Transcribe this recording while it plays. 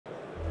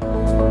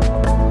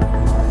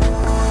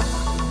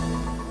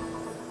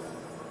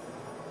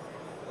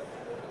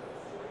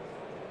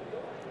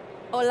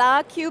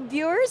Hola, CUBE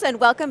viewers, and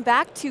welcome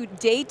back to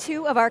day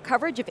 2 of our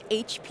coverage of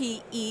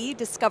HPE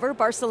Discover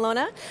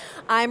Barcelona.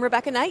 I'm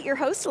Rebecca Knight, your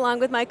host,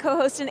 along with my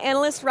co-host and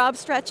analyst, Rob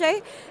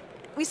Strechay.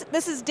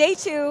 This is day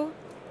 2,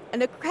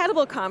 an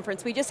incredible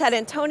conference. We just had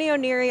Antonio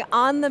Neri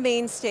on the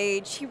main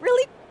stage. He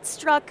really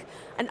struck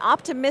an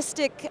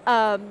optimistic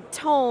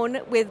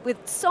tone with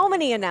so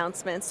many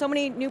announcements, so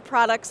many new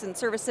products and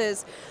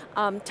services,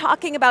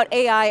 talking about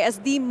AI as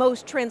the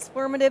most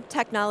transformative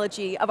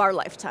technology of our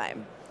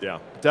lifetime. Yeah,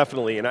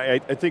 definitely, and I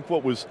think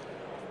what was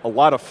a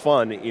lot of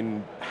fun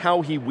in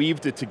how he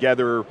weaved it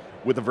together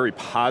with a very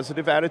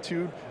positive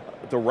attitude,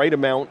 the right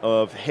amount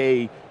of,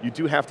 hey, you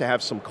do have to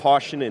have some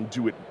caution and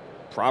do it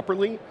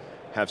properly,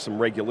 have some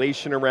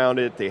regulation around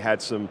it. They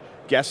had some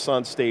guests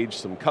on stage,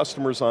 some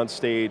customers on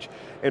stage,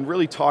 and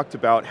really talked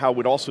about how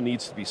it also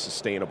needs to be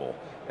sustainable.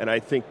 And I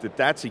think that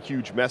that's a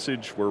huge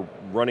message. We're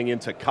running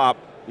into COP,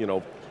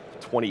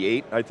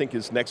 28, I think,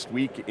 is next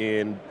week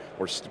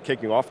or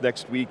kicking off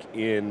next week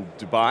in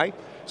Dubai.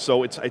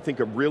 So it's, I think,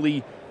 a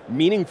really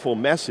meaningful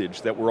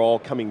message that we're all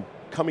coming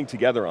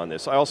together on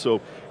this. I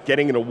also,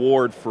 getting an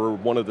award for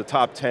one of the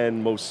top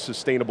 10 most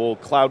sustainable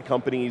cloud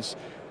companies,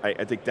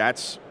 I think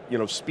that's,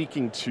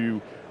 speaking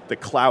to the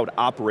cloud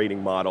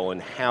operating model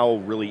and how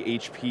really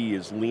HP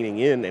is leaning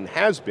in and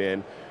has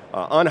been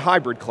on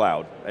hybrid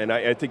cloud. And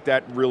I think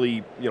that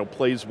really,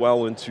 plays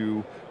well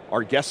into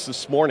our guests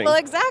this morning. Well,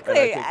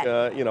 exactly. And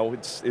I think,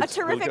 it's a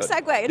terrific really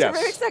segue, yes.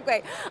 Terrific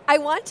segue. I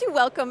want to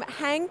welcome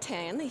Hang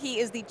Tan. He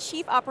is the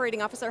Chief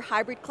Operating Officer,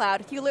 Hybrid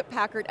Cloud,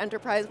 Hewlett-Packard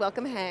Enterprise.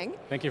 Welcome, Hang.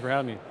 Thank you for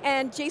having me.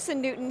 And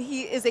Jason Newton,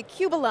 he is a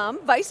CUBE alum,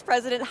 Vice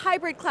President,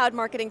 Hybrid Cloud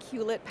Marketing,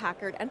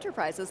 Hewlett-Packard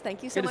Enterprises.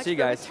 Thank you so much for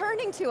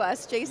returning to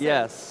us, Jason.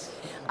 Yes.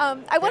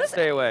 I want to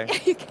stay away.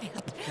 You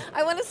can't.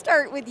 I want to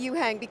start with you,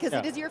 Hang, because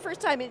it is your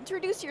first time.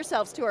 Introduce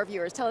yourselves to our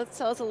viewers. Tell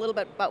us a little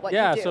bit about what you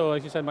do. Yeah, so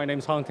as you said, my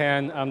name's Hang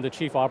Tan. I'm the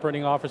Chief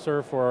Operating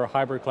Officer for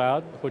Hybrid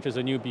Cloud, which is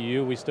a new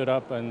BU we stood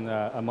up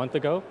a month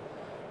ago.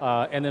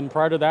 And then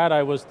prior to that,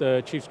 I was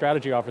the Chief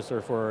Strategy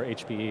Officer for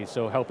HPE,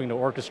 so helping to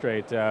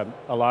orchestrate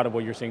a lot of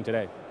what you're seeing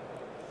today.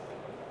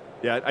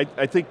 Yeah,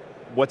 I think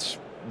what's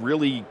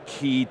really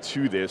key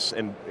to this,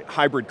 and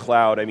hybrid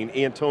cloud, I mean,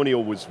 Antonio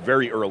was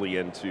very early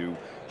into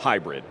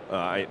hybrid.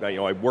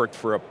 I worked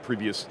for a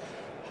previous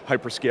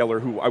hyperscaler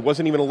who I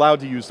wasn't even allowed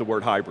to use the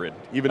word hybrid,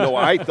 even though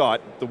I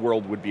thought the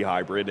world would be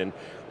hybrid, and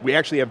we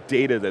actually have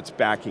data that's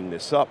backing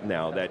this up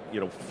now, that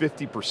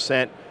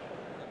 50%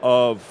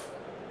 of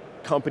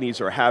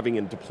companies are having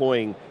and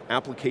deploying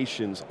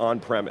applications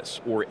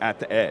on-premise or at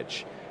the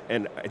edge.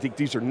 And I think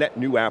these are net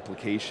new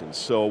applications.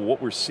 So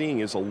what we're seeing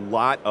is a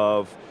lot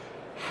of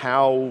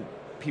how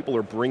people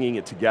are bringing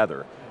it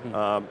together.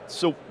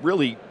 So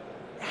really,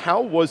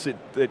 how was it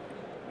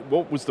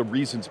what was the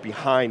reasons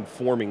behind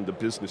forming the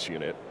business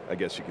unit, I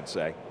guess you could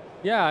say?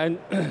 Yeah,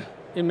 and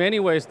in many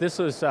ways, this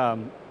was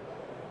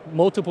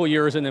multiple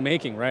years in the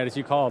making, right?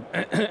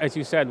 As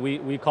you said,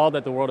 we called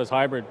that the world as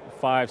hybrid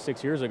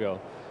 5-6 years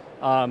ago.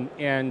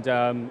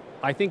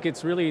 I think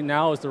it's really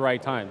now is the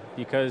right time,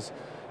 because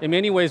in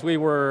many ways with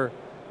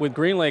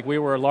GreenLake, we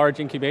were a large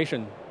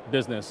incubation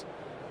business.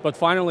 But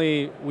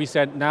finally, we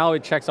said, now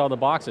it checks all the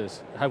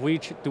boxes.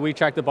 Do we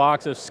check the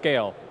box of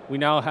scale? We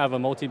now have a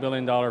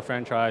multi-billion-dollar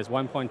franchise,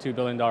 $1.2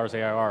 billion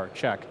ARR,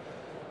 check.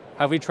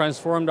 Have we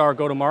transformed our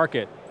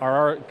go-to-market?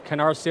 Can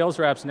our sales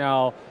reps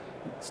now,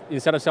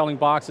 instead of selling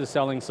boxes,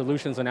 selling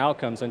solutions and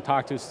outcomes and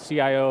talk to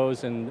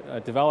CIOs and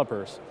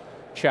developers?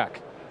 Check,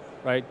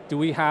 right? Do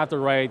we have the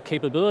right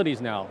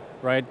capabilities now,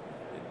 right?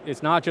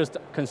 It's not just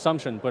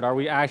consumption, but are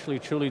we actually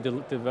truly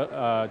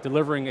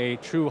delivering a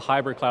true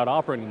hybrid cloud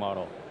operating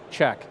model?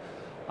 Check.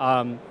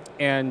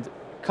 And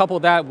couple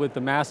that with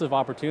the massive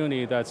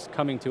opportunity that's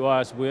coming to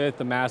us with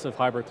the massive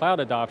hybrid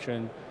cloud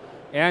adoption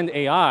and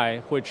AI,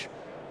 which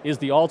is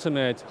the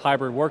ultimate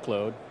hybrid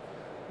workload,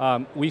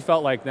 we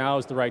felt like now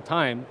is the right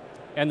time.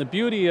 And the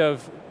beauty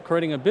of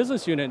creating a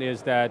business unit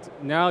is that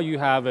now you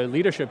have a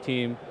leadership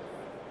team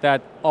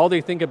that all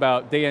they think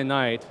about day and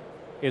night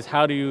is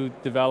how do you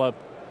develop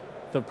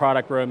the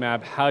product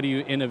roadmap, how do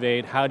you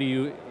innovate, how do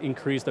you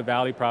increase the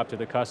value prop to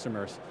the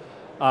customers.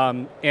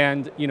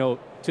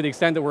 To the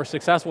extent that we're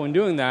successful in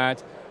doing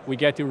that, we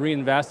get to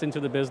reinvest into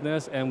the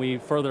business and we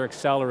further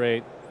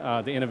accelerate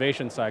the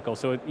innovation cycle.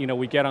 So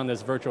we get on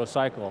this virtuous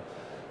cycle.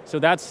 So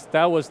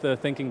that was the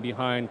thinking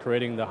behind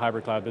creating the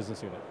hybrid cloud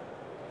business unit.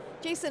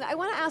 Jason, I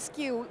want to ask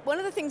you, one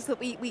of the things that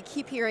we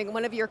keep hearing,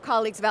 one of your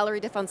colleagues, Valerie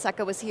De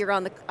Fonseca, was here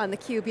on the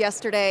CUBE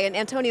yesterday, and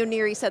Antonio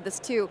Neri said this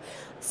too.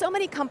 So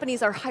many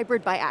companies are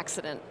hybrid by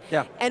accident.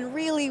 Yeah. And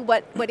really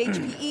what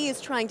HPE is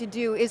trying to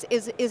do is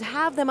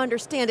have them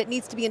understand it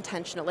needs to be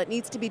intentional, it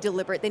needs to be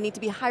deliberate, they need to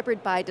be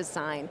hybrid by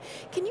design.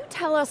 Can you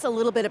tell us a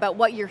little bit about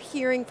what you're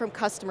hearing from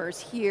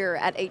customers here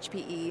at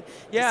HPE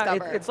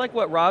Discover? It's like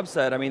what Rob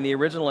said. I mean, the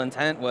original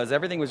intent was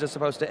everything was just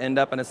supposed to end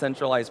up in a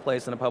centralized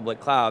place in a public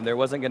cloud. There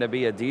wasn't going to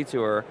be a detour.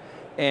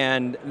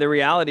 And the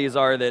realities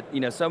are that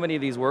so many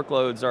of these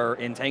workloads are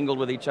entangled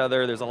with each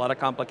other, there's a lot of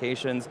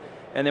complications,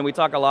 and then we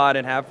talk a lot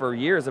and have for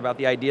years about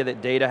the idea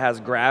that data has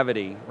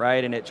gravity,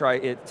 right? And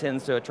it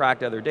tends to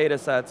attract other data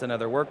sets and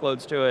other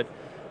workloads to it.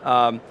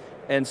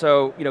 And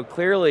so,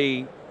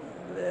 clearly,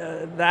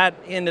 that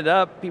ended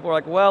up, people are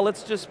like, well,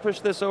 let's just push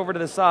this over to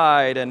the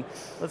side and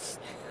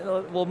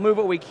we'll move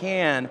what we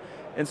can.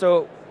 And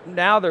so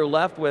now they're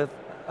left with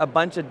a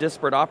bunch of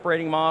disparate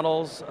operating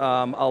models,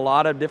 a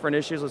lot of different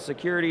issues with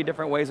security,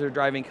 different ways of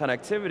driving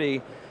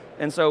connectivity.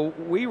 And so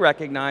we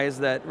recognize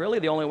that really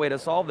the only way to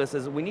solve this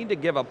is we need to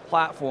give a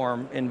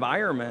platform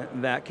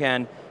environment that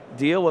can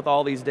deal with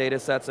all these data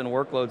sets and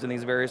workloads in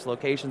these various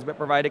locations, but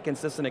provide a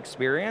consistent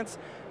experience,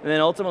 and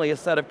then ultimately a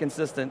set of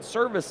consistent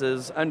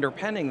services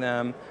underpinning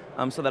them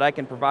so that I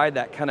can provide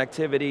that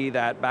connectivity,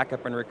 that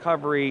backup and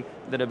recovery,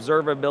 that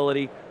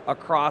observability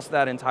across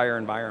that entire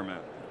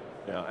environment.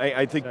 Yeah,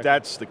 I think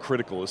that's the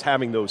critical, is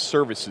having those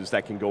services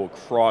that can go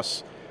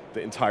across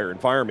the entire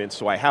environment,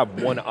 so I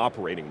have one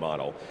operating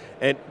model.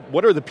 And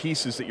what are the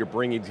pieces that you're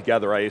bringing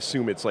together? I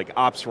assume it's like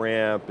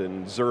OpsRamp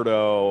and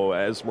Zerto,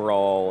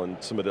 Esmeralda,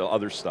 and some of the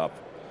other stuff.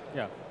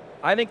 Yeah.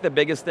 I think the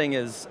biggest thing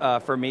is,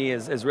 for me,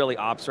 is really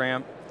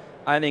OpsRamp.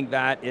 I think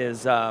that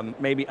is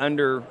maybe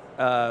under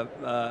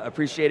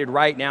appreciated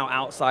right now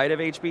outside of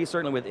HPE.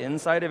 Certainly with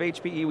inside of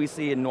HPE, we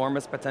see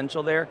enormous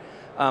potential there.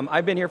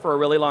 I've been here for a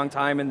really long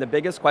time, and the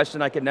biggest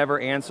question I could never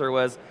answer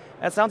was,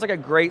 that sounds like a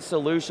great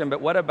solution,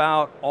 but what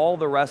about all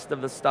the rest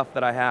of the stuff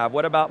that I have?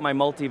 What about my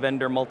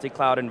multi-vendor,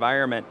 multi-cloud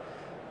environment?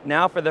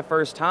 Now for the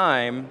first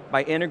time,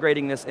 by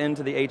integrating this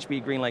into the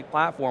HPE GreenLake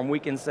platform, we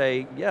can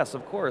say, yes,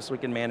 of course we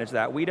can manage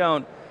that. We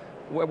don't,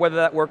 whether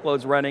that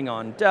workload's running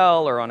on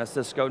Dell or on a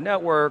Cisco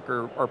network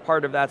or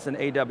part of that's in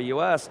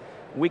AWS,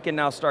 we can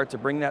now start to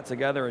bring that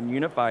together and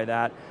unify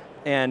that.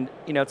 And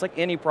it's like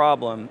any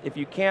problem. If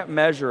you can't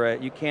measure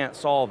it, you can't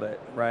solve it,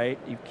 right?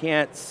 You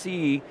can't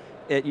see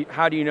it,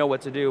 how do you know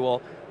what to do?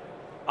 Well,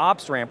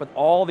 OpsRamp, with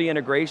all the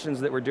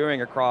integrations that we're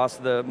doing across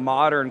the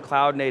modern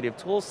cloud-native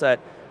tool set,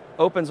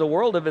 opens a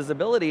world of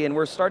visibility, and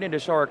we're starting to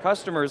show our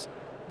customers,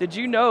 did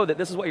you know that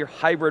this is what your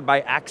hybrid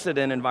by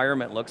accident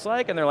environment looks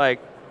like? And they're like,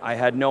 I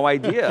had no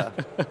idea.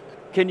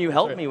 Can you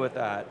help me with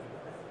that?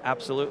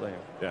 Absolutely.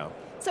 Yeah.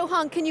 So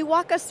Hong, can you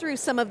walk us through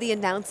some of the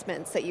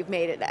announcements that you've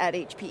made at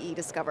HPE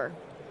Discover?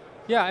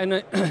 Yeah,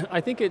 and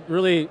I think it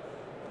really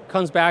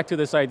comes back to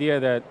this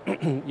idea that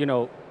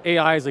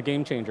AI is a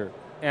game changer,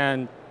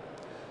 and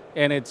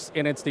it's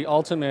the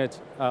ultimate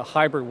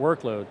hybrid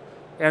workload.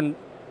 And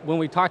when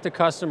we talk to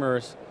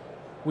customers,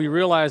 we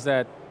realize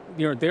that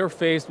they're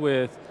faced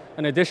with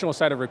an additional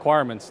set of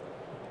requirements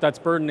that's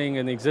burdening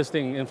an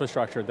existing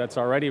infrastructure that's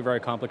already very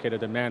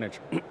complicated to manage.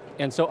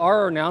 And so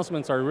our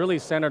announcements are really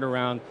centered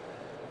around,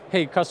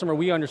 hey customer,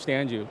 we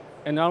understand you.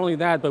 And not only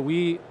that, but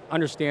we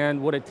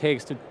understand what it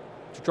takes to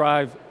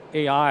drive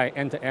AI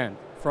end to end,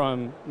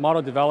 from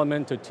model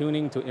development to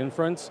tuning to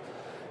inference.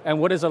 And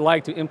what is it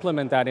like to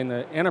implement that in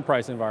an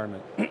enterprise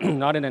environment,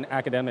 not in an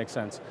academic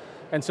sense.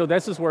 And so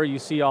this is where you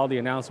see all the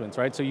announcements,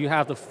 right? So you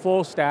have the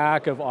full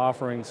stack of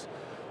offerings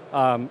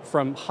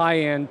from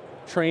high-end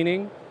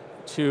training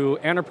to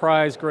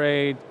enterprise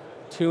grade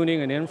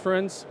tuning and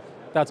inference.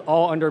 That's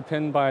all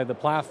underpinned by the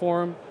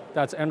platform.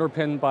 That's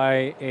underpinned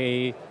by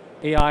a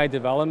AI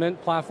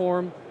development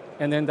platform.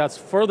 And then that's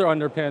further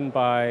underpinned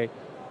by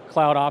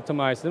cloud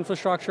optimized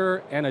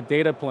infrastructure and a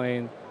data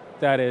plane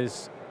that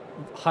is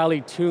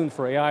highly tuned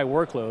for AI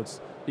workloads,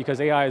 because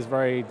AI is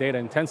very data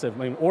intensive.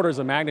 I mean, orders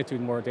of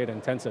magnitude more data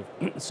intensive.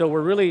 So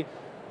we're really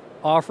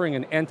offering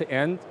an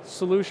end-to-end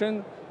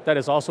solution that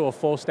is also a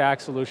full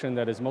stack solution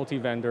that is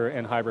multi-vendor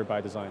and hybrid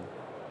by design.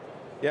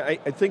 Yeah,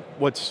 I think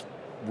what's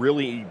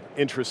really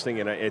interesting,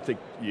 and I think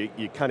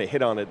you kind of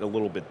hit on it a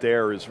little bit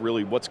there, is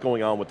really what's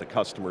going on with the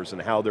customers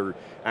and how they're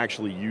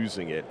actually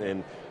using it.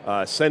 And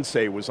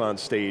Sensei was on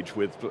stage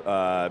with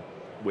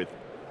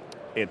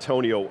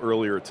Antonio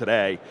earlier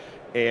today,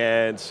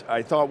 and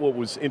I thought what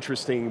was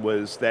interesting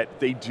was that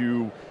they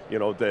do,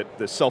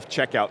 the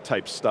self-checkout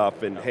type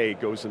stuff, and hey,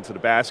 it goes into the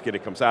basket,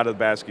 it comes out of the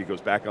basket,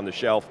 goes back on the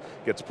shelf,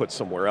 gets put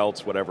somewhere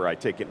else, whatever, I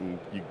take it and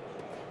you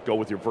go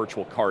with your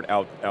virtual cart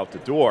out the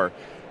door.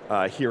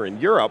 Here in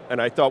Europe,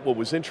 and I thought what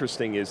was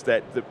interesting is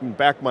that in the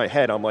back of my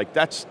head, I'm like,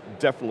 that's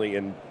definitely,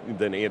 and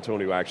then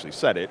Antonio actually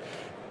said it,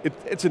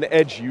 it's an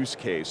edge use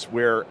case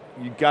where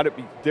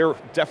they're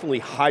definitely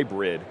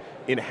hybrid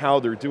in how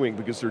they're doing,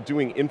 because they're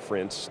doing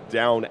inference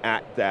down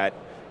at that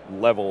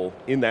level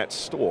in that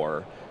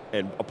store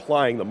and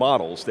applying the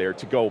models there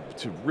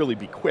to really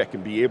be quick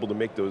and be able to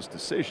make those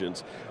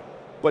decisions,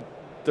 but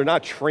they're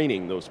not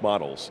training those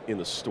models in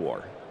the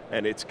store.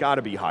 And it's got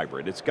to be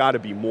hybrid. It's got to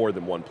be more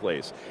than one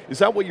place. Is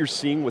that what you're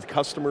seeing with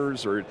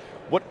customers, or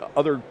what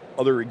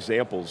other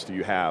examples do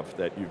you have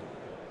that you?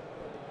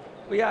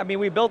 Well, yeah, I mean,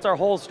 we built our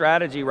whole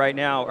strategy right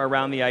now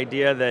around the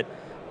idea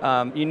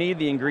that you need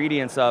the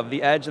ingredients of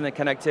the edge and the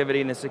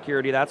connectivity and the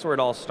security. That's where it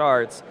all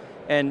starts.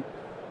 And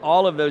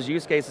all of those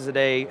use cases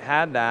today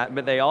had that,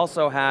 but they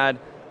also had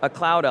a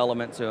cloud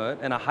element to it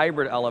and a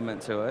hybrid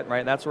element to it,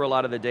 right? That's where a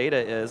lot of the data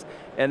is.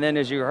 And then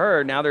as you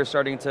heard, now they're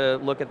starting to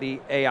look at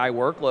the AI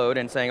workload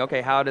and saying,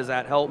 okay, how does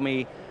that help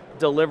me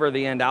deliver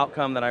the end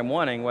outcome that I'm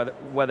wanting,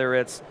 whether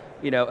it's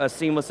a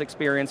seamless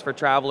experience for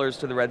travelers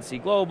to the Red Sea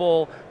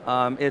Global,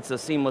 it's a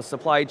seamless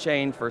supply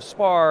chain for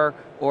SPAR,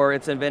 or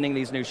it's inventing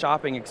these new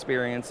shopping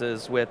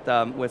experiences with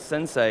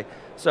Sensei.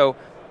 So,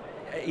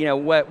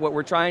 what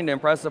we're trying to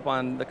impress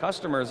upon the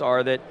customers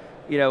are that,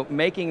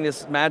 making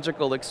this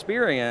magical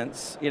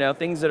experience,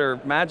 things that are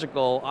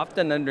magical,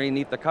 often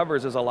underneath the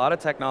covers, there's a lot of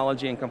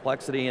technology and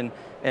complexity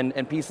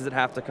and pieces that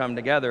have to come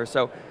together.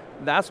 So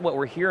that's what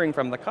we're hearing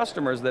from the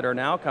customers that are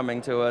now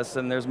coming to us,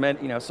 and there's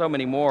so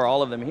many more,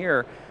 all of them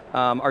here,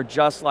 are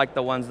just like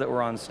the ones that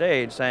were on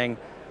stage saying,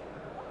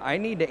 I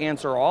need to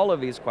answer all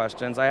of these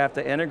questions, I have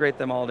to integrate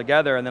them all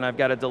together, and then I've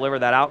got to deliver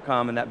that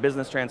outcome and that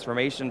business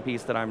transformation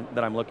piece that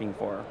I'm looking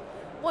for.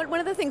 One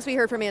of the things we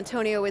heard from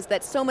Antonio is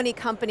that so many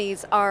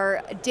companies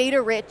are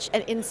data rich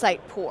and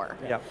insight poor.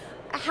 Yeah.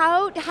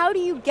 How do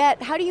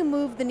you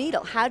move the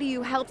needle? How do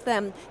you help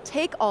them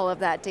take all of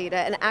that data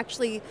and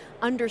actually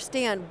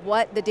understand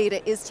what the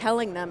data is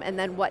telling them and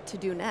then what to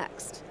do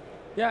next?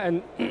 Yeah,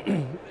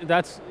 and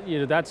that's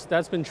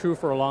been true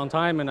for a long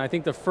time, and I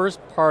think the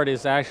first part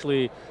is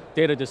actually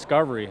data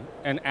discovery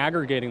and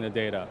aggregating the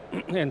data.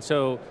 And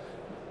so,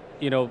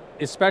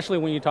 especially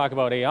when you talk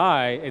about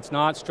AI, it's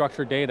not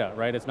structured data,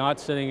 right? It's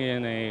not sitting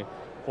in a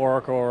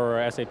Oracle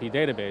or SAP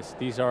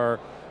database.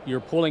 You're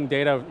pulling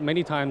data,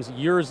 many times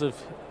years of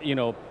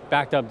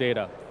backed up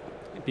data,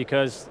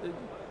 because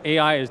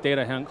AI is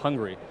data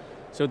hungry.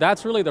 So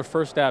that's really the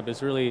first step,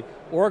 is really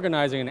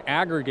organizing and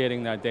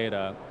aggregating that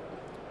data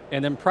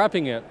and then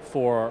prepping it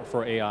for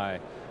AI.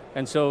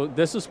 And so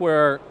this is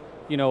where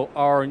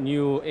our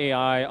new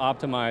AI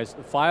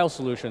optimized file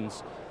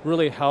solutions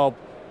really help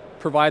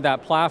provide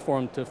that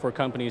platform for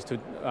companies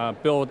to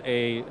build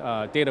a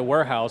data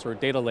warehouse or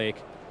data lake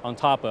on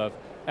top of,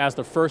 as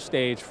the first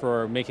stage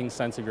for making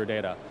sense of your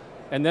data.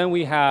 And then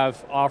we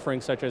have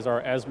offerings such as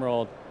our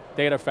Emerald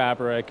Data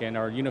Fabric and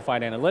our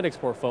Unified Analytics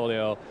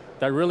portfolio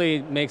that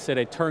really makes it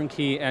a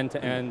turnkey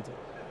end-to-end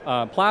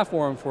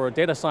platform for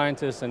data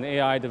scientists and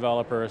AI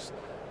developers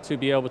to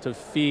be able to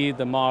feed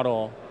the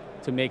model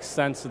to make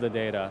sense of the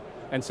data.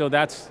 And so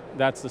that's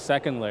the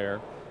second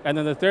layer. And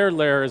then the third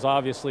layer is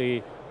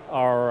obviously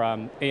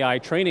our AI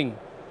training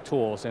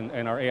tools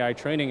and our AI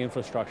training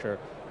infrastructure,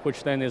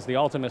 which then is the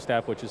ultimate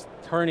step, which is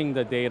turning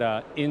the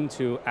data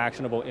into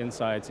actionable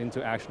insights,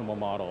 into actionable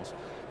models.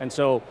 And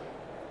so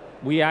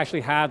we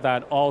actually have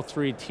that all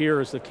three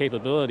tiers of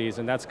capabilities,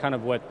 and that's kind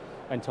of what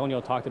Antonio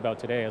talked about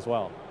today as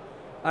well.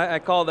 I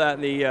call that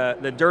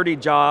the dirty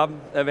job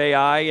of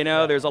AI.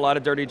 There's a lot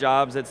of dirty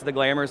jobs. It's the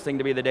glamorous thing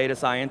to be the data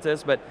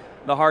scientist, but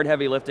the hard,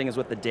 heavy lifting is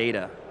with the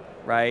data,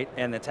 right?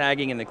 And the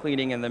tagging and the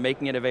cleaning and the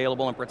making it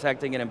available and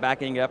protecting it and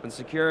backing it up and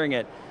securing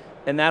it.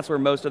 And that's where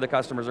most of the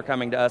customers are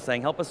coming to us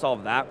saying, help us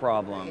solve that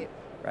problem,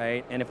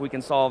 right? And if we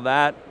can solve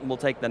that, we'll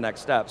take the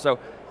next step. So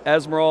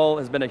Emerald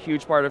has been a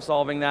huge part of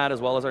solving that,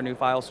 as well as our new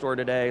file store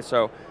today.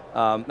 So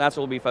that's what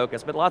we'll be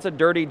focused. But lots of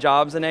dirty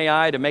jobs in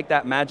AI to make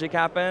that magic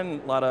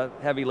happen, a lot of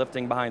heavy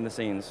lifting behind the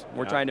scenes.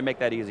 We're trying to make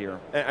that easier.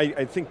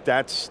 I think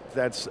that's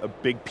a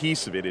big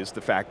piece of it, is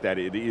the fact that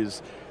it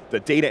is the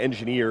data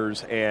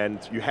engineers, and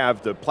you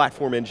have the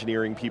platform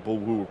engineering people,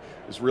 who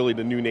is really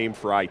the new name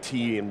for IT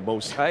in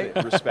most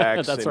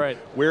respects. That's right.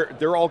 Where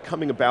they're all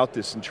coming about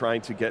this and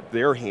trying to get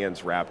their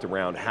hands wrapped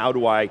around, how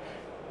do I,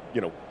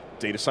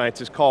 data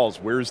scientist calls,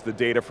 where's the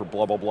data for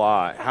blah, blah,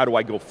 blah, how do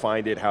I go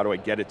find it, how do I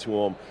get it to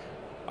them?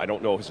 I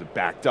don't know, is it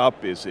backed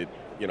up, is it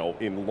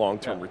in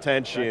long-term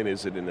retention,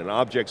 is it in an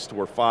object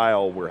store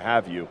file, where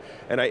have you?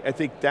 And I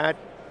think that,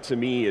 to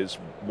me, is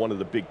one of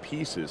the big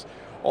pieces.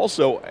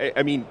 Also,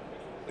 I mean,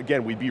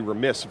 again, we'd be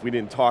remiss if we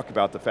didn't talk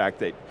about the fact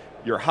that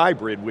you're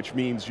hybrid, which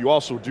means you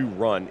also do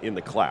run in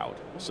the cloud.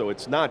 So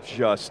it's not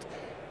just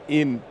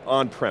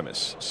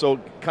on-premise. So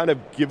kind of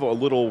give a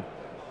little,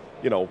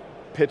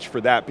 pitch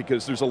for that,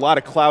 because there's a lot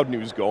of cloud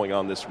news going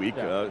on this week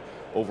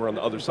over on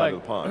the other side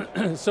of the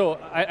pond. So,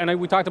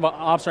 we talked about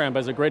OpsRamp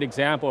as a great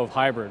example of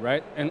hybrid,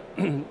 right? And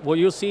what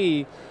you'll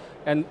see,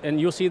 and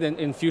you'll see that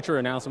in future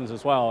announcements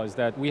as well, is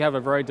that we have a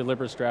very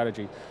deliberate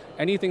strategy.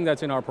 Anything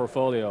that's in our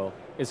portfolio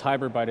is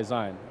hybrid by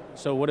design.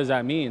 So what does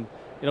that mean?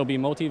 It'll be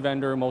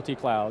multi-vendor,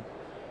 multi-cloud.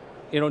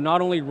 It'll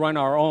not only run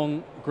our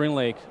own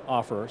GreenLake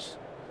offers,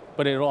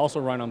 but it'll also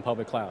run on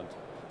public cloud.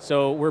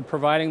 So we're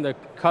providing the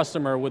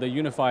customer with a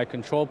unified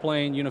control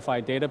plane,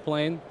 unified data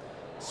plane,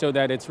 so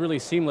that it's really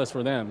seamless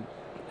for them.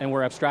 And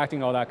we're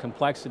abstracting all that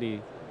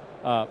complexity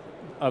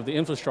of the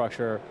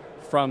infrastructure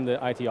from the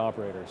IT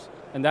operators.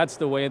 And that's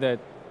the way that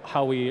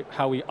how we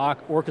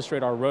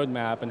orchestrate our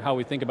roadmap and how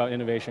we think about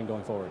innovation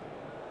going forward.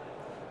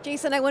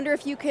 Jason, I wonder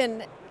if you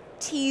can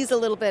tease a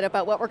little bit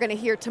about what we're going to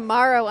hear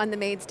tomorrow on the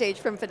main stage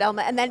from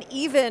Fidelma, and then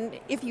even,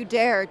 if you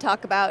dare,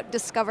 talk about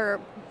Discover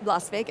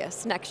Las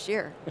Vegas next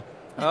year.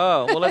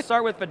 Oh, well, let's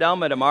start with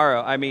Fidelma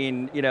tomorrow. I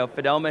mean,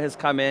 Fidelma has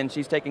come in,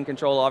 she's taking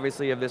control,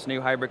 obviously, of this new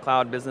hybrid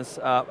cloud business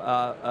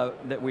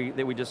that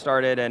we just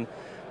started, and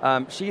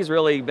She's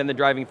really been the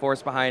driving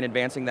force behind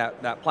advancing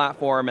that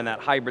platform and that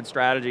hybrid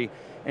strategy,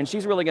 and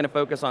she's really going to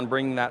focus on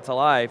bringing that to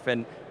life,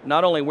 and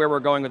not only where we're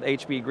going with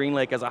HPE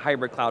GreenLake as a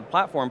hybrid cloud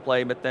platform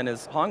play, but then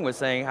as Hong was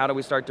saying, how do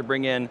we start to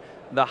bring in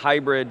the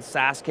hybrid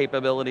SaaS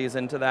capabilities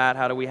into that?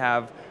 How do we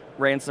have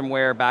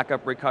ransomware,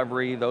 backup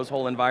recovery, those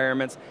whole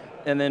environments?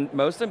 And then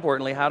most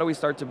importantly, how do we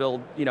start to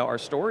build our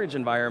storage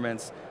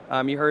environments?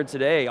 You heard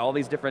today, all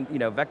these different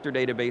vector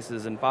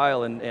databases and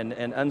file and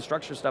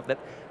unstructured stuff,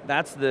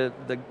 that's the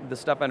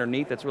stuff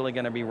underneath that's really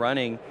going to be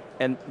running,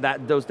 and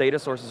those data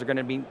sources are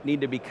going to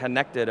need to be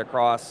connected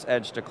across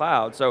edge to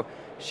cloud. So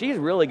she's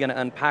really going to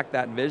unpack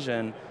that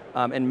vision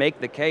and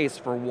make the case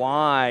for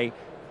why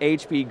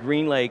HPE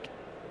GreenLake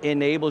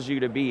enables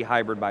you to be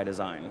hybrid by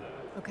design.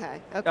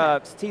 Okay, okay.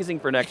 It's teasing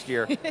for next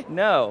year.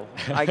 No,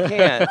 I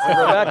can't,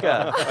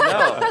 Rebecca,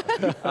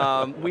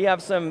 no. We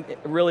have some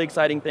really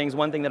exciting things.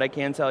 One thing that I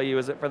can tell you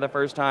is that for the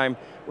first time,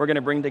 we're going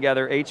to bring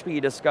together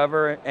HPE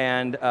Discover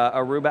and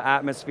Aruba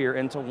Atmosphere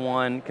into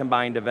one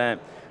combined event.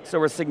 So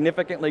we're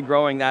significantly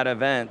growing that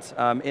event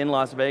in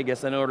Las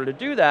Vegas. And in order to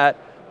do that,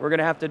 we're going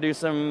to have to do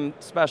some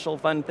special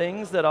fun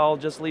things that I'll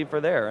just leave for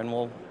there, and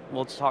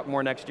we'll talk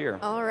more next year.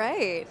 All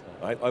right.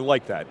 I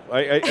like that.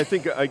 I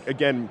think,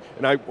 again,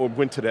 and I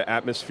went to the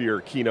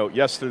Atmosphere keynote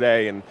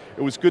yesterday, and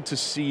it was good to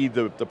see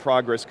the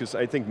progress, because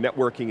I think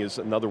networking is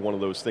another one of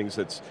those things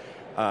that's,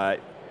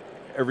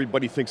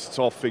 everybody thinks it's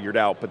all figured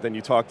out, but then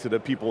you talk to the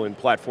people in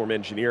platform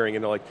engineering,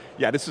 and they're like,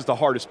 yeah, this is the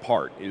hardest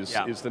part, is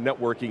the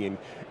networking, and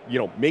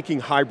making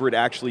hybrid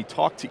actually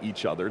talk to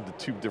each other, the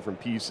two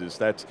different pieces,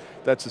 that's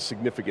a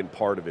significant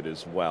part of it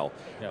as well.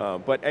 Yeah.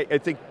 But I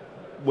think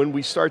when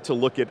we start to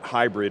look at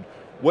hybrid,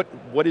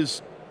 what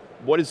is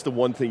the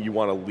one thing you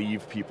want to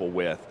leave people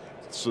with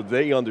so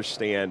they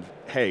understand,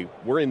 hey,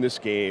 we're in this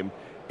game,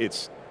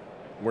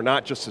 we're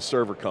not just a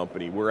server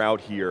company, we're out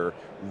here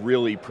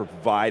really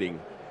providing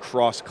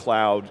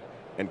cross-cloud,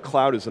 and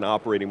cloud is an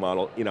operating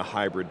model in a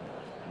hybrid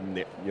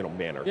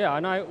manner. Yeah,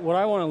 and what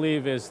I want to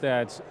leave is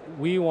that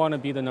we want to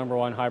be the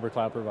 #1 hybrid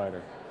cloud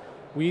provider.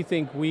 We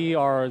think we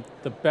are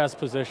the best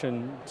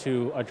position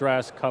to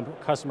address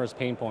customers'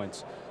 pain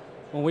points.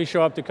 When we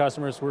show up to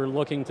customers, we're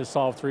looking to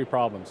solve 3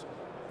 problems.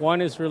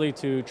 One is really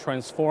to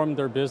transform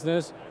their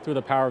business through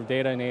the power of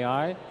data and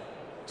AI.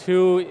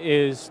 2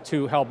 is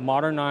to help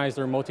modernize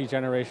their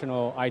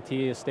multi-generational IT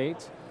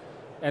estate.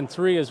 And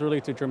 3 is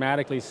really to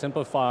dramatically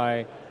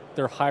simplify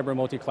their hybrid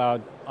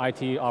multi-cloud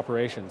IT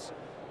operations.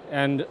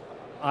 And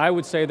I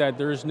would say that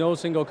there's no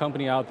single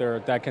company out there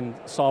that can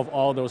solve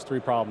all those 3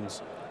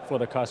 problems for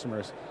the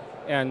customers.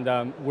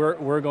 And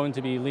we're going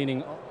to be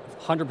leaning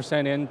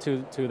 100%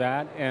 into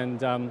that, and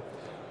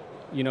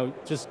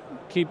just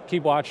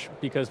keep watch,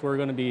 because we're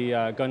going to be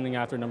gunning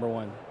after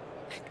 #1.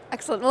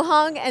 Excellent. Well,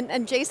 Hong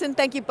and Jason,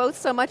 thank you both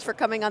so much for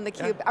coming on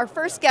theCUBE. Yeah. Our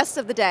first guests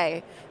of the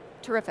day.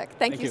 Terrific.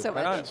 Thank you so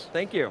much. Right on.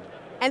 Thank you.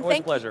 And always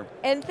a pleasure.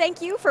 And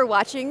thank you for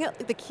watching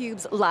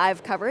theCUBE's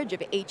live coverage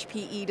of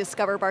HPE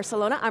Discover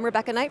Barcelona. I'm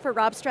Rebecca Knight for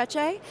Rob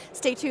Strechay.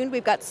 Stay tuned,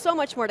 we've got so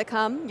much more to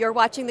come. You're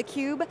watching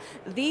theCUBE,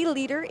 the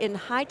leader in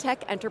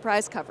high-tech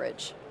enterprise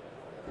coverage.